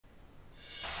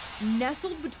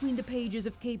Nestled between the pages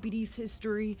of KPD's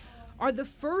history are the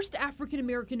first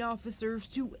African-American officers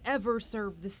to ever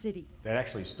serve the city. That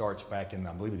actually starts back in,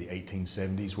 I believe, the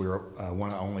 1870s. We were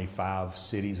one of only 5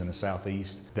 cities in the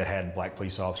Southeast that had black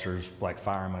police officers, black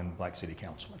firemen, black city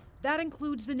councilmen. That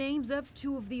includes the names of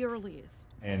 2 of the earliest.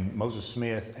 And Moses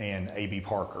Smith and A.B.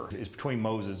 Parker. It's between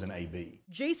Moses and A.B.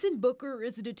 Jason Booker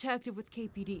is a detective with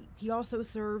KPD. He also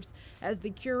serves as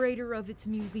the curator of its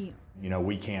museum. You know,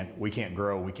 we can't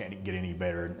grow, we can't get any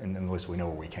better unless we know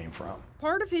where we came from.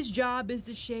 Part of his job is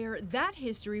to share that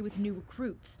history with new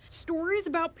recruits. Stories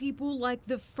about people like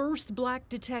the first black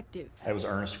detective. That was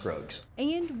Ernest Scruggs.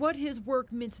 And what his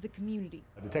work meant to the community.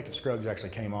 Detective Scruggs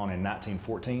actually came on in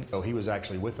 1914, so he was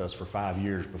actually with us for 5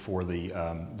 years before the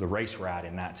race riot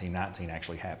in 1919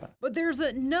 actually happened. But there's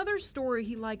another story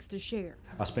he likes to share.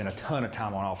 I spent a ton of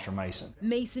time on Officer Mason.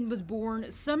 Mason was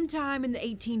born sometime in the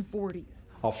 1840s.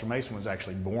 Officer Mason was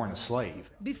actually born a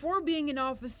slave. Before being an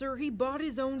officer, he bought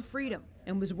his own freedom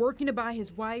and was working to buy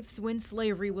his wife's when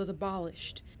slavery was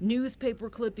abolished. Newspaper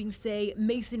clippings say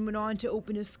Mason went on to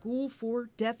open a school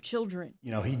for deaf children.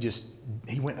 You know,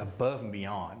 he went above and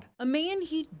beyond. A man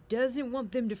he doesn't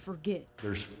want them to forget.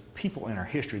 There's people in our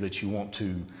history that you want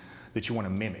to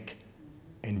mimic.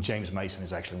 And James Mason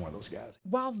is actually one of those guys.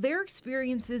 While their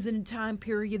experiences in a time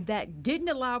period that didn't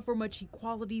allow for much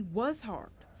equality was hard,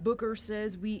 Booker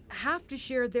says we have to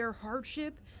share their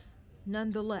hardship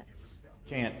nonetheless.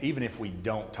 Even if we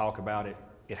don't talk about it,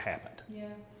 it happened. Yeah.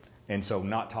 And so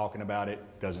not talking about it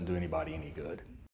doesn't do anybody any good.